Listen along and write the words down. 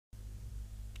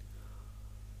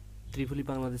ত্রিপুলি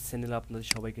বাংলাদেশ চ্যানেলে আপনাদের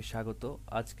সবাইকে স্বাগত।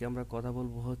 আজকে আমরা কথা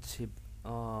বলবো হচ্ছে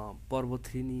পর্ব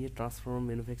 3 নিয়ে, ট্রান্সফর্মার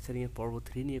ম্যানুফ্যাকচারিং এর পর্ব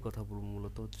 3 নিয়ে কথা বলবো।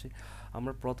 মূলত হচ্ছে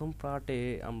আমরা প্রথম পার্টে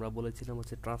আমরা বলেছিলাম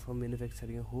হচ্ছে ট্রান্সফর্মার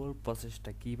ম্যানুফ্যাকচারিং এর হোল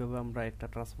প্রসেসটা, কিভাবে আমরা একটা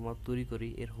ট্রান্সফর্মার তৈরি করি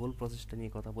এর হোল প্রসেসটা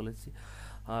নিয়ে কথা বলেছি।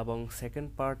 এবং সেকেন্ড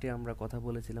পার্টে আমরা কথা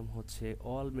বলেছিলাম হচ্ছে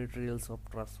অল মেটেরিয়ালস অফ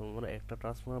ট্রান্সফর্মার, একটা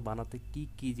ট্রান্সফর্মার বানাতে কি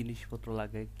কি জিনিসপত্র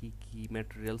লাগে, কি কি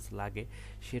মেটেরিয়ালস লাগে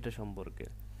সেটা সম্পর্কে।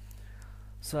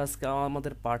 সো আজকে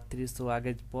আমাদের পার্ট 3। সো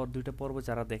আগে দুইটা পর্ব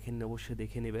যারা দেখেননি অবশ্যই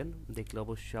দেখে নেবেন, দেখলে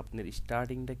অবশ্যই আপনার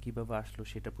স্টার্টিংটা কিভাবে আসলো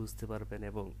সেটা বুঝতে পারবেন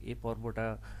এবং এই পর্বটা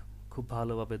খুব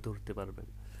ভালোভাবে ধরতে পারবেন।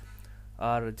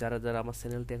 আর যারা যারা আমার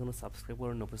চ্যানেলটি এখনো সাবস্ক্রাইব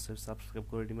করেন অবশ্যই সাবস্ক্রাইব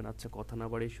করে নেবেন। আচ্ছা, কথা না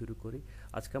বাড়িয়ে শুরু করি।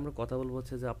 আজকে আমরা কথা বলবো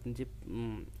হচ্ছে যে আপনি যে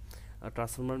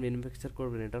ট্রান্সফর্মার ম্যানুফ্যাকচার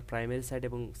করবেন, এটার প্রাইমারি সাইড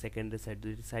এবং সেকেন্ডারি সাইড,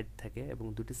 দুটি সাইড থাকে এবং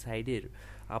দুটি সাইডের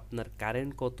আপনার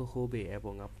কারেন্ট কত হবে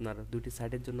এবং আপনার দুটি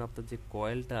সাইডের জন্য আপনার যে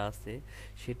কয়েলটা আছে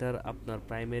সেটার আপনার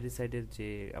প্রাইমারি সাইডের যে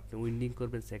আপনি উইন্ডিং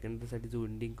করবেন, সেকেন্ডারি সাইডে যে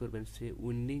উইন্ডিং করবেন, সেই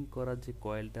উইন্ডিং করার যে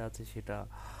কয়েলটা আছে সেটা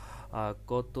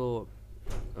কত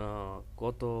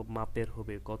কত মাপের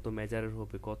হবে, কত মেজারের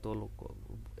হবে, কত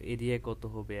এরিয়ায় কত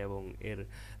হবে এবং এর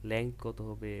লেংথ কত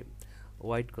হবে,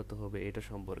 ওয়াইড কত হবে, এটা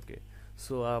সম্পর্কে।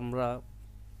 সো আমরা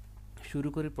শুরু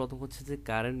করি প্রথম হচ্ছে যে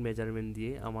কারেন্ট মেজারমেন্ট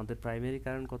দিয়ে, আমাদের প্রাইমারি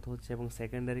কারেন্ট কত হচ্ছে এবং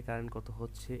সেকেন্ডারি কারেন্ট কত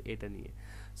হচ্ছে এটা নিয়ে।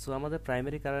 সো আমাদের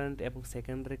প্রাইমারি কারেন্ট এবং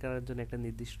সেকেন্ডারি কারেন্টের জন্য একটা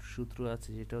নির্দিষ্ট সূত্র আছে,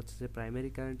 যেটা হচ্ছে যে primary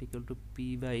current equal to P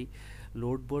by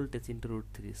load voltage into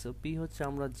 √3। So P হচ্ছে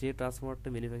আমরা যে ট্রান্সফরমারটা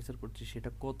ম্যানুফ্যাকচার করছি সেটা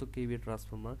কত কেভি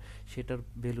ট্রান্সফরমার, সেটার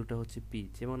ভ্যালুটা হচ্ছে পি।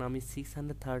 যেমন আমি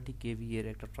 630 কেভি এর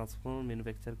একটা ট্রান্সফরমার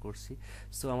ম্যানুফ্যাকচার করছি,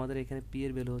 সো আমাদের এখানে পি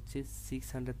এর ভ্যালু হচ্ছে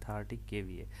 630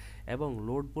 কেভি এবং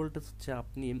লোড ভোল্টেজ হচ্ছে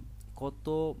আপনি কত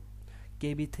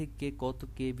কেবি থেকে কত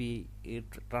কেবি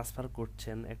ট্রান্সফার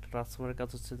করছেন। একটা ট্রান্সফারের কাজ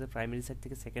হচ্ছে যে প্রাইমারি সাইড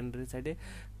থেকে সেকেন্ডারি সাইডে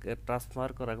ট্রান্সফার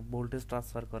করা, ভোল্টেজ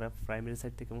ট্রান্সফার করা প্রাইমারি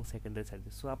সাইড থেকে এবং সেকেন্ডারি সাইডে।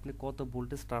 সো আপনি কত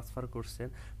ভোল্টেজ ট্রান্সফার করছেন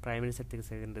প্রাইমারি সাইড থেকে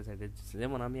সেকেন্ডারি সাইডে।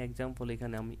 যেমন আমি এক্সাম্পল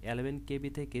এখানে আমি 11 কেবি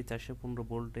থেকে 415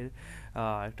 ভোল্টের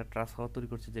একটা ট্রান্সফার তৈরি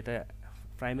করছি, যেটা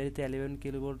প্রাইমারিতে 11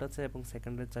 কিলো ভোল্ট আছে এবং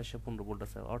সেকেন্ডারি 415 ভোল্ট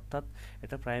আছে। অর্থাৎ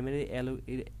এটা প্রাইমারি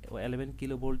 11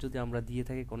 কিলো ভোল্ট যদি আমরা দিয়ে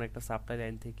থাকি কোনো একটা সাপ্লাই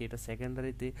লাইন থেকে, এটা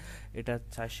সেকেন্ডারিতে এটা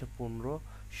 415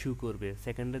 শু করবে,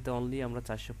 সেকেন্ডারিতে অনলি আমরা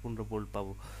 415 ভোল্ট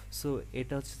পাবো। সো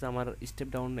এটা হচ্ছে আমার স্টেপ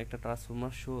ডাউন একটা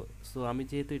ট্রান্সফরমার। সো আমি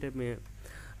যেহেতু এটা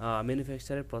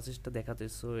ম্যানুফ্যাকচারের প্রসেসটা দেখাতে,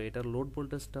 সো এটার লোড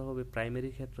ভোল্টেজটা হবে প্রাইমারি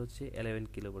ক্ষেত্রে হচ্ছে 11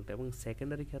 কিলো ভোল্ট এবং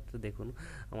সেকেন্ডারি ক্ষেত্রে দেখুন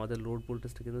আমাদের লোড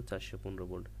ভোল্টেজটা কিন্তু 415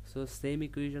 volt. So same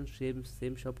equation,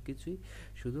 same সব কিছুই,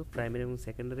 শুধু প্রাইমারি এবং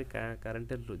সেকেন্ডারি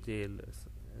কারেন্টের যে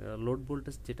লোড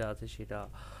ভোল্টেজ যেটা আছে সেটা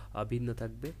ভিন্ন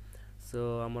থাকবে। সো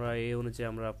আমরা এই অনুযায়ী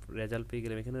আমরা রেজাল্ট পেয়ে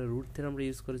গেলাম। এখানে √3 আমরা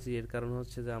ইউজ করেছি, এর কারণ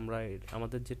হচ্ছে যে আমরা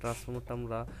আমাদের যে ট্রান্সফর্মারটা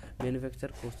আমরা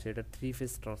ম্যানুফ্যাকচার করছি এটা 3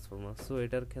 ফেজ ট্রান্সফর্মার। সো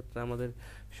এটার ক্ষেত্রে আমাদের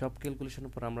সব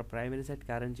ক্যালকুলেশনের পর আমরা প্রাইমারি সাইড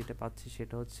কারেন্ট যেটা পাচ্ছি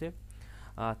সেটা হচ্ছে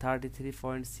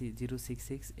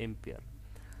 33.066 এম্পিয়ার।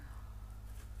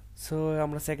 সো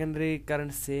আমরা সেকেন্ডারি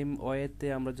কারেন্ট সেম ওয়েতে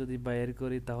আমরা যদি বাইর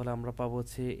করি তাহলে আমরা পাবো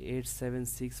হচ্ছে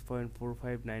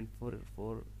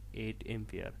 876.45944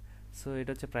 এম্পিয়ার। সো এটা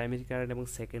হচ্ছে প্রাইমারি কারেন্ট এবং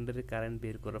সেকেন্ডারি কারেন্ট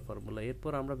বের করার ফর্মুলা।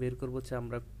 এরপর আমরা বের করবো হচ্ছে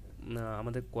আমরা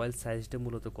আমাদের কয়েল সাইজটা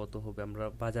মূলত কত হবে। আমরা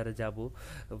বাজারে যাব,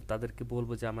 তাদেরকে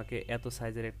বলবো যে আমাকে এত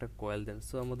সাইজের একটা কয়েল দেন।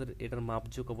 সো আমাদের এটার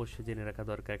মাপজোক অবশ্যই জেনে রাখা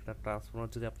দরকার। একটা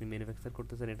ট্রান্সফরমার যদি আপনি ম্যানুফ্যাকচার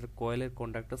করতে চান, এটার কয়েলের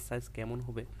কন্ডাক্টর সাইজ কেমন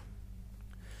হবে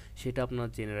সেটা আপনার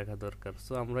জেনে রাখা দরকার।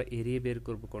 সো আমরা এরিয়া বের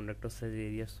করব, কন্ডাক্টর সাইজ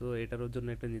এরিয়া। সো এটার জন্য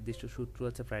একটা নির্দিষ্ট সূত্র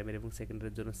আছে প্রাইমারি এবং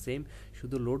সেকেন্ডারির জন্য সেম,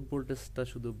 শুধু লোড ভোল্টেজটা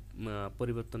শুধু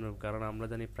পরিবর্তন হবে। কারণ আমরা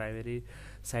জানি প্রাইমারি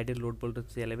সাইডের লোড ভোল্টেজ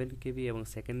হচ্ছে 11 কেভি এবং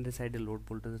সেকেন্ডারি সাইডের লোড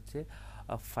ভোল্টেজ হচ্ছে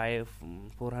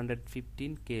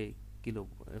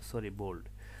 415 ভোল্ট।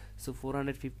 সো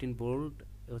 415 ভোল্ট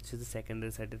হচ্ছে যে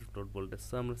সেকেন্ডারি সাইডের লোড ভোল্টেজ।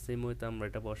 সো আমরা সেম ওয়েতে আমরা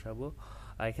এটা বসাবো।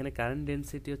 আর এখানে কারেন্ট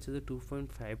ডেনসিটি হচ্ছে যে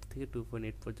 2.5 থেকে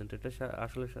 2.8 পর্যন্ত। এটা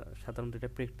আসলে সাধারণত এটা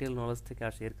প্র্যাকটিক্যাল নলেজ থেকে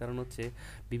আসে। এর কারণ হচ্ছে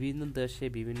বিভিন্ন দেশে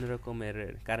বিভিন্ন রকমের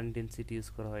কারেন্ট ডেনসিটি ইউজ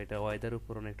করা হয়, এটা ওয়েদার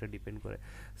উপর অনেকটা ডিপেন্ড করে।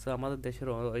 সো আমাদের দেশের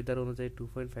ওয়েদার অনুযায়ী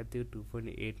 2.5 থেকে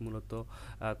 2.8 মূলত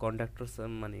কন্ডাক্টর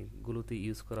মানে গুলোতে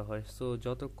ইউজ করা হয়। সো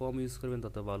যত কম ইউজ করবেন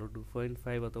তত ভালো।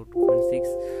 2.5 অথবা 2.6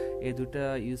 এই দুটা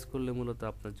ইউজ করলে মূলত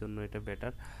আপনার জন্য এটা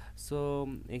বেটার। সো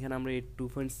এখানে আমরা এই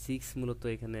 2.6 মূলত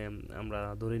এখানে আমরা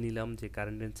ধরে নিলাম যে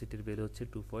কারেন্ট ডেনসিটির ভ্যালু হচ্ছে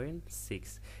 2.6।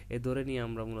 এ ধরে নিয়ে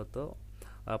আমরা মূলত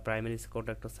প্রাইমারি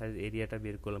কন্ডাক্টর সাইজ এরিয়াটা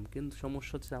বের করলাম, কিন্তু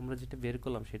সমস্যা হচ্ছে আমরা যেটা বের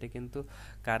করলাম সেটা কিন্তু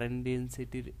current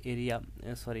ডেনসিটির area,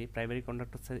 sorry primary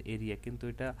conductor size area, কিন্তু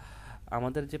এটা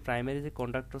আমাদের যে প্রাইমারি যে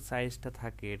কন্ডাক্টর সাইজটা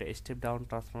থাকে এটা স্টেপ ডাউন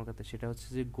ট্রান্সফর্মার ক্ষেত্রে সেটা হচ্ছে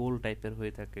যে গোল টাইপের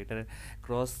হয়ে থাকে, এটার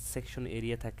ক্রস সেকশন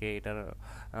এরিয়া থাকে, এটার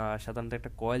সাধারণত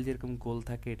একটা কয়েল যেরকম গোল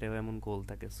থাকে এটাও এমন গোল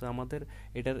থাকে। সো আমাদের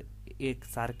এটার এক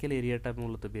সার্কেল এরিয়াটা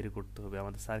মূলত বের করতে হবে।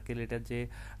 আমাদের সার্কেল এটার যে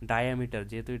ডায়ামিটার,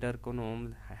 যেহেতু এটার কোনো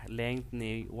লেংথ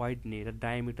নেই, ওয়াইড নেই, এটার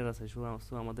ডায়ামিটার আছে,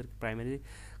 সো আমাদের প্রাইমারি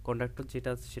কন্ডাক্টর যেটা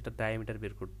আছে সেটা ডায়ামিটার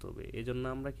বের করতে হবে। এই জন্য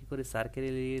আমরা কি করি, circle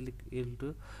area into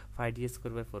pi D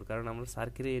square by 4, কারণ আমরা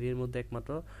সার্কেল এরিয়ার মধ্যে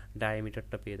একমাত্র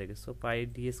ডায়ামিটারটা পেয়ে থাকি। So pi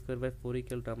D square by 4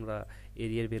 equal to আমরা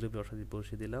এরিয়ার ভ্যালু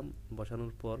বসিয়ে দিলাম।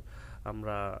 বসানোর পর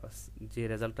আমরা যে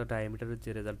রেজাল্টটা, ডায়ামিটারের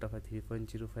যে রেজাল্টটা হয়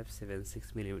 3.0576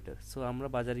 মিলিমিটার। সো আমরা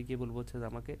বাজারে গিয়ে বলবো হচ্ছে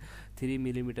আমাকে 3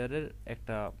 মিলিমিটারের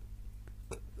একটা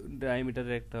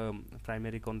ডায়ামিটারের একটা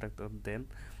প্রাইমারি কন্ডাক্টর দেন,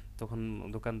 তখন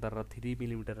দোকানদাররা 3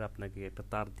 মিলিমিটারের আপনাকে একটা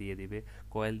তার দিয়ে দিবে,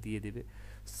 কয়েল দিয়ে দিবে।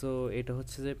 সো এটা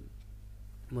হচ্ছে যে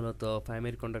মূলত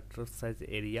প্রাইমারি কন্ডাক্টর সাইজ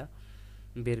এরিয়া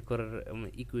বের করার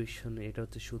ইকুয়েশন, এটা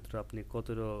হচ্ছে সূত্র, আপনি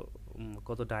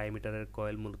কত ডায়ামিটারের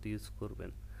কয়েল মূলত ইউজ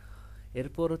করবেন।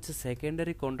 এরপর হচ্ছে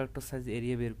সেকেন্ডারি কন্ডাক্টর সাইজ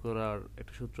এরিয়া বের করার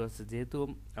একটা সূত্র আছে। যেহেতু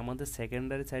আমাদের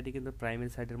সেকেন্ডারি সাইডে কিন্তু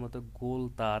প্রাইমারি সাইডের মতো গোল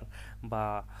তার বা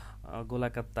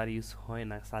গোলাকার তার ইউজ হয়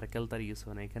না, সার্কেল তার ইউজ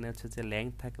হয় না, এখানে হচ্ছে যে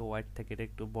লেংথ থাকে, ওয়াইড থাকে, এটা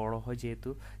একটু বড় হয়। যেহেতু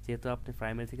যেহেতু আপনি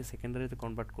প্রাইমারি থেকে সেকেন্ডারিতে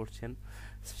কনভার্ট করছেন,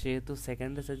 সেহেতু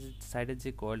সেকেন্ডারি সাইডের যে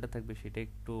কয়েলটা থাকবে সেটা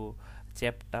একটু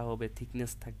চ্যাপটা হবে,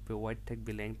 থিকনেস থাকবে, ওয়াইড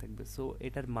থাকবে, লেংথ থাকবে। সো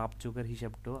এটার মাপযোগের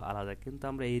হিসাবটাও আলাদা, কিন্তু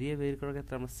আমরা এরিয়া বের করার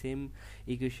ক্ষেত্রে আমরা সেম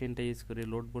ইকুয়েশনটা ইউজ করি।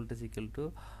 লোড ভোল্টেজ ইকুয়াল টু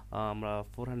আমরা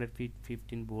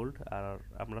 415 ভোল্ট, আর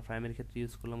আমরা প্রাইমারি ক্ষেত্রে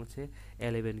ইউজ করলাম হচ্ছে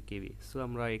 11 কেভি। সো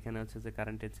আমরা এখানে হচ্ছে যে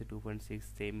কারেন্ট হচ্ছে 2.6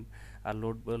 সেম, আর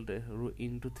লোড ভোল্টেজ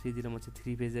ইন্টু 3 দিলাম হচ্ছে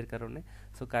 3 ফেজের কারণে।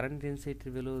 সো কারেন্ট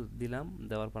ডেনসিটির ভ্যালু দিলাম,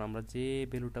 দেওয়ার পর আমরা যে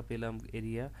ভ্যালুটা পেলাম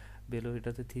এরিয়া ভ্যালু, এটা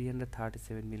হচ্ছে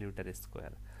 337 মিলিমিটার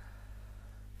স্কোয়ার।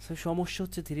 সো সমস্যা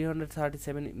হচ্ছে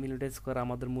 337 মিলিমিটার স্কোয়ার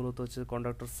আমাদের মূলত হচ্ছে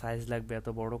কন্ডাক্টর সাইজ লাগবে, এত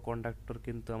বড় কন্ডাক্টর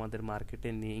কিন্তু আমাদের মার্কেটে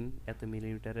নেই, এত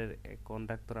মিলিমিটারের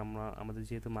কন্ডাক্টর আমাদের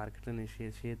যেহেতু মার্কেটে নেই,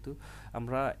 সেহেতু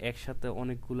আমরা একসাথে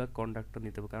অনেকগুলো কন্ডাক্টর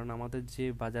নিতে হবে। কারণ আমাদের যে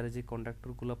বাজারে যে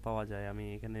কন্ডাক্টরগুলো পাওয়া যায়, আমি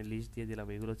এখানে লিস্ট দিয়ে দিলাম,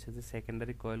 এগুলো হচ্ছে যে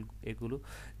সেকেন্ডারি কয়েল, এগুলো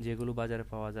যেগুলো বাজারে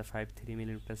পাওয়া যায় 5.3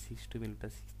 millimetre, 6.2 millimetre,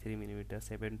 6.3 millimetre,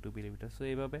 7.2 millimetre. So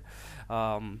এইভাবে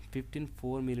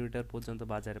 15.4 মিলিমিটার পর্যন্ত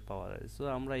বাজারে পাওয়া যায়। সো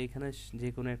আমরা এখানে যে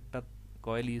কোনো একটা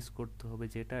কয়েল ইউজ করতে হবে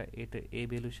যেটা এই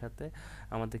ভ্যালুর সাথে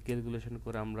আমাদের ক্যালকুলেশন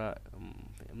করে আমরা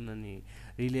মানে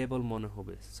রিলেয়েবল মনে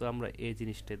হবে। সো আমরা এই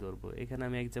জিনিসটাই ধরবো। এখানে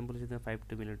আমি এক্সাম্পল হিসেবে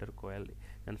 5.2 মিলিমিটার কয়েল,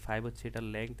 কারণ 5 হচ্ছে এটার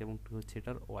লেংথ এবং 2 হচ্ছে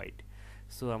এটার ওয়াইড।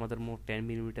 সো আমাদের মোট 10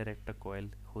 মিলিমিটার একটা কয়েল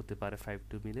হতে পারে,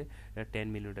 5.2 মিলে 10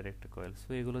 মিলিমিটার একটা কয়েল। সো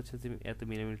এগুলো হচ্ছে যে এত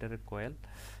মিলিমিটারের কয়েল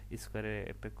স্কোয়ারের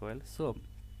একটা কয়েল। সো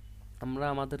আমরা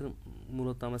আমাদের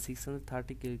মূলত আমরা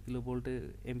 630 কিলো ভোল্টে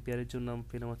এম্পিয়ারের জন্য আমরা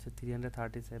পেলাম হচ্ছে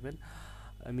 337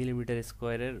 মিলিমিটার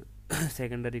স্কোয়ারের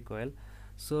সেকেন্ডারি কয়েল।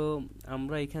 সো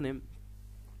আমরা এখানে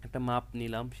একটা মাপ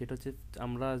নিলাম, সেটা হচ্ছে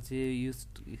আমরা যে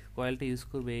কয়েলটা ইউজ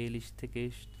করবো এই লিস্ট থেকে,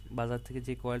 বাজার থেকে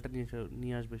যে কয়েলটা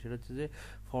নিয়ে আসবে সেটা হচ্ছে যে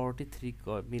 43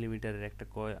 মিলিমিটারের একটা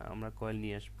আমরা কয়েল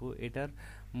নিয়ে আসবো। এটার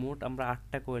মোট আমরা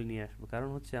 8টা কয়েল নিয়ে আসবো, কারণ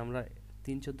হচ্ছে আমরা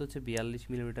 3/14 হচ্ছে 42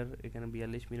 মিলিমিটার, এখানে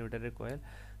 42 মিলিমিটারের কয়েল।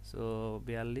 সো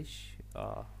 42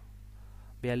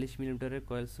 মিলিমিটারের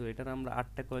কয়েল। সো এটার আমরা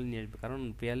 8টা কয়েল নিয়ে আসবো, কারণ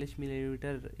 42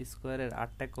 মিলিমিটার স্কোয়ারের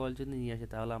 8টা কয়েল যদি নিয়ে আসে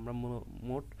তাহলে আমরা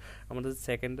মোট আমাদের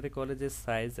সেকেন্ডারি কয়েলের যে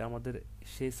সাইজ আমাদের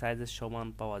সেই সাইজের সমান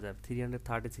পাওয়া যায়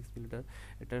 336 মিলিমিটার,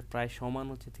 এটার প্রায় সমান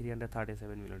হচ্ছে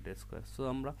 337 মিলিমিটার স্কোয়ার। সো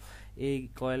আমরা এই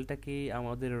কয়েলটাকে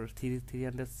আমাদের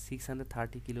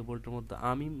 630 কিলো ভোল্টের মধ্যে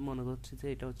আমি মনে করছি যে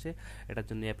এটা হচ্ছে এটার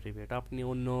জন্য অ্যাপ্রোপ্রিয়েট। আপনি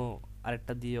অন্য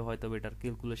আরেকটা দিয়ে হয়তো এটার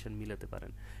ক্যালকুলেশন মিলাতে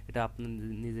পারেন, এটা আপনার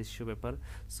নিজস্ব ব্যাপার।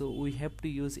 So we have to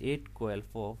use 8 coil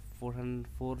for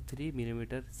 443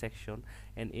 millimeter section,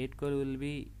 and 8 coil will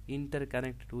be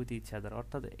interconnected with each other,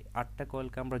 অর্থাৎ 8টা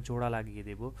কয়েলকে আমরা জোড়া লাগিয়ে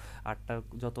দেব, 8টা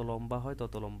যত লম্বা হয়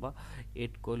তত লম্বা,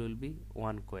 8 coil will be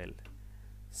 1 coil।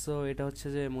 So এটা হচ্ছে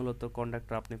যে মূলত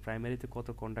কন্ডাক্টর, আপনি প্রাইমারিতে কত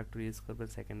কন্ডাক্টর ইউজ করবেন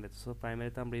সেকেন্ডারিতে। সো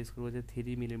প্রাইমারিতে আমরা ইউজ করবো যে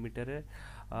 3 মিলিমিটারের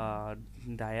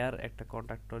ডায়ার একটা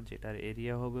কন্ডাক্টর, যেটার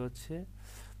এরিয়া হবে হচ্ছে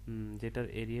যে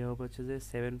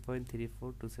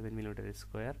 7.3427 মিলিমিটার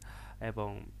স্কোয়ার, এবং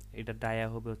এটা ডায়া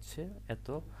হবে হচ্ছে এত,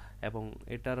 এবং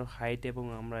এটার হাইট, এবং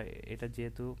আমরা এটা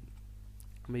যেহেতু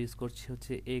আমরা ইউজ করছি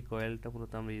হচ্ছে এই কয়েলটা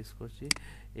মূলত আমরা ইউজ করছি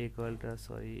এই কয়েলটা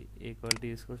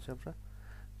ইউজ করছি আমরা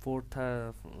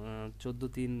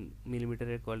 14.3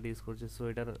 মিলিমিটারের কয়েলটি ইউজ করছি। সো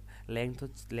এটার লেংথ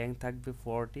থাকবে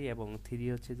 40 এবং 3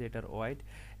 হচ্ছে যে এটার ওয়াইড,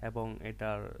 এবং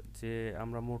এটার যে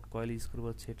আমরা মোট কয়েল ইউজ করবো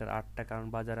হচ্ছে এটার 8টা, কারণ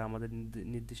বাজারে আমাদের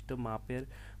নির্দিষ্ট মাপের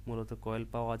মূলত কয়েল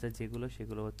পাওয়া যায় যেগুলো,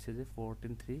 সেগুলো হচ্ছে যে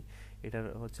 14.3, এটার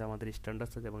হচ্ছে আমাদের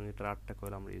স্ট্যান্ডার্ড সাইজ, এবং এটার 8টা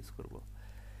কয়েল আমরা ইউজ করব।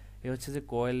 এ হচ্ছে যে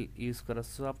কয়েল ইউজ করা।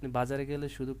 সো আপনি বাজারে গেলে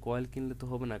শুধু কয়েল কিনলে তো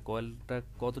হবে না, কয়েলটা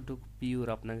কতটুকু পিওর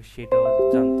আপনাকে সেটাও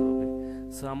জানতে হবে।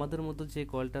 সো আমাদের মধ্যে যে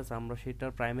কয়েলটা আছে আমরা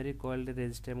সেটার প্রাইমারি কয়েলের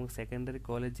রেজিস্ট্যান্স এবং সেকেন্ডারি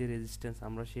কয়েলের যে রেজিস্ট্যান্স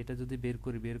আমরা সেটা যদি বের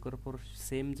করার পর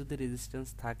সেম যদি রেজিস্ট্যান্স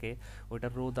থাকে,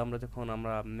 ওটার রোধ আমরা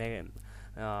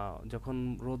যখন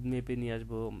রোধ মেপে নিয়ে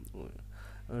আসবো,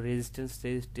 রেজিস্ট্যান্স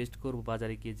টেস্ট করব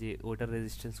বাজারে গিয়ে যে ওটার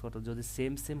রেজিস্ট্যান্স কত, যদি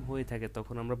সেম হয়ে থাকে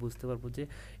তখন আমরা বুঝতে পারবো যে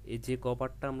এই যে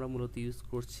কপারটা আমরা মূলত ইউজ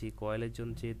করছি কয়েলের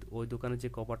জন্য, যে ওই দোকানে যে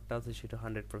কপারটা আছে সেটা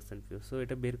 100% পিওর। সো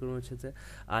এটা বের করে হচ্ছে যে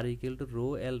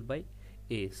R=ρL/A।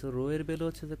 সো রো এর ভ্যালু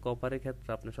হচ্ছে যে কপারের ক্ষেত্রে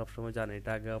আপনি সবসময় জানেন,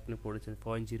 এটা আগে আপনি পড়েছেন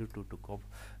 0.022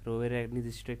 রো এর এক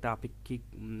নির্দিষ্ট একটা আপেক্ষিক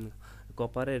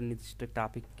কপারের নির্দিষ্ট একটা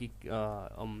আপেক্ষিক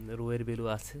রো এর ভ্যালু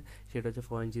আছে, সেটা হচ্ছে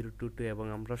 0.022, এবং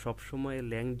আমরা সবসময়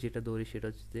লেংথ যেটা ধরি সেটা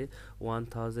হচ্ছে যে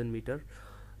 1000 মিটার,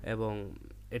 এবং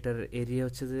এটার এরিয়া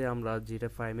হচ্ছে যে আমরা যেটা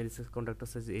প্রাইমারি কন্ডাক্টর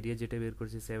সাইজ এরিয়া যেটা বের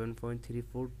করেছি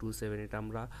 7.3427, এটা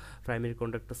আমরা প্রাইমারি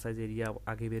কন্ডাক্টর সাইজ এরিয়া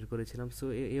আগে বের করেছিলাম। সো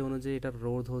এই অনুযায়ী এটার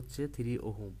রোধ হচ্ছে 3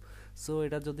 ওহম। সো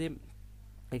এটা যদি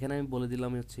এখানে আমি বলে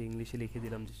দিলাম, হচ্ছে ইংলিশে লিখে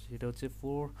দিলাম যে সেটা হচ্ছে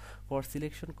for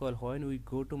selection coil when we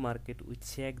go to market we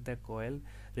check the coil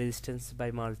resistance by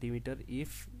multimeter,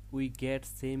 if we get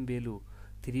same value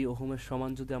 3 ওহমের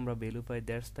সমান যদি আমরা value pi,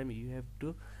 that's time you have to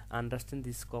understand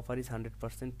this copper is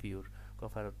 100% pure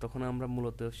copper, তখন আমরা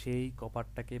মূলত সেই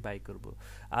কপারটাকে by করব।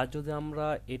 আর যদি আমরা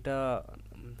এটা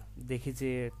দেখি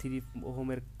যে 3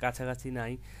 ওহমের কাছাকাছি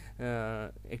নাই,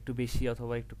 একটু বেশি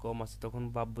অথবা একটু কম আছে, তখন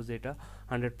ভাববো যে এটা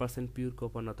 100% পিওর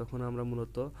কপার না, তখন আমরা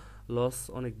মূলত লস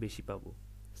অনেক বেশি পাবো।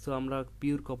 সো আমরা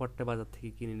পিওর কপারটা বাজার থেকে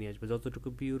কিনে নিয়ে আসবো, যতটুকু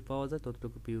পিওর পাওয়া যায়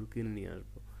ততটুকু পিওর কিনে নিয়ে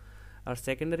আসবো। আর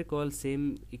সেকেন্ডারি কয়েল সেম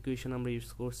ইকুয়েশন আমরা ইউজ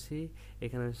করছি।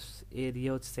 এখানে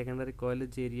এরিয়া হচ্ছে সেকেন্ডারি কয়েলের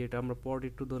যে এরিয়াটা আমরা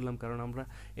 42 ধরলাম, কারণ আমরা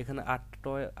এখানে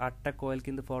 8টা কয়েল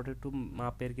কিন্তু 42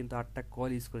 মাপের কিন্তু 8টা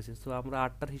কয়েল ইউজ করেছি। সো আমরা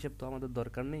 8টার হিসাব তো আমাদের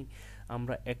দরকার নেই,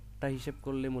 আমরা একটা হিসাব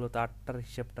করলে মূলত 8টার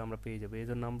হিসাবটা আমরা পেয়ে যাবো। এই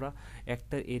জন্য আমরা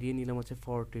একটা এরিয়া নিলাম হচ্ছে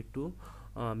 42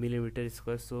 মিলিমিটার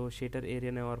স্কোয়ার। সো সেটার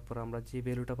এরিয়া নেওয়ার পর আমরা যে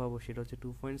ভ্যালুটা পাবো সেটা হচ্ছে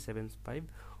 2.75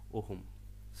 ওহম।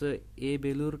 সো এই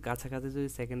ভ্যালুর কাছাকাছি যদি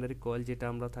সেকেন্ডারি কয়েল যেটা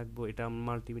আমরা থাকবো, এটা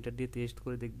মাল্টিমিটার দিয়ে টেস্ট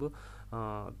করে দেখবো।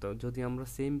 তো যদি আমরা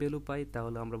সেম ভ্যালু পাই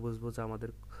তাহলে আমরা বুঝবো যে আমাদের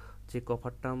যে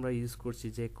কপারটা আমরা ইউজ করছি,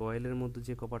 যে কয়েলের মধ্যে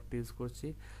যে কপারটা ইউজ করছি,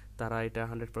 তারা এটা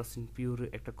 100% পিওর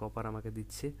একটা কপার আমাকে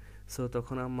দিচ্ছে। সো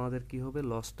তখন আমাদের কি হবে,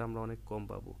 লসটা আমরা অনেক কম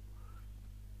পাবো।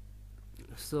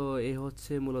 সো এই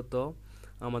হচ্ছে মূলত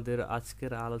আমাদের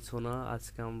আজকের আলোচনা।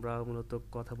 আজকে আমরা মূলত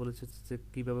কথা বলেছি যে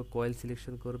কীভাবে কয়েল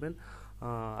সিলেকশন করবেন।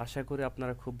 আশা করি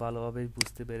আপনারা খুব ভালোভাবে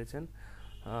বুঝতে পেরেছেন।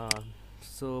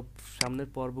 সো সামনের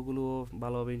পর্বগুলো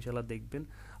ভালোভাবে ইনশাল্লাহ দেখবেন,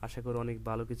 আশা করি অনেক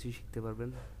ভালো কিছুই শিখতে পারবেন।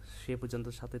 সে পর্যন্ত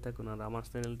সাথে থাকুন, আর আমার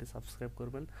চ্যানেলটি সাবস্ক্রাইব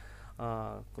করবেন,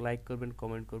 লাইক করবেন,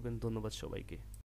 কমেন্ট করবেন। ধন্যবাদ সবাইকে।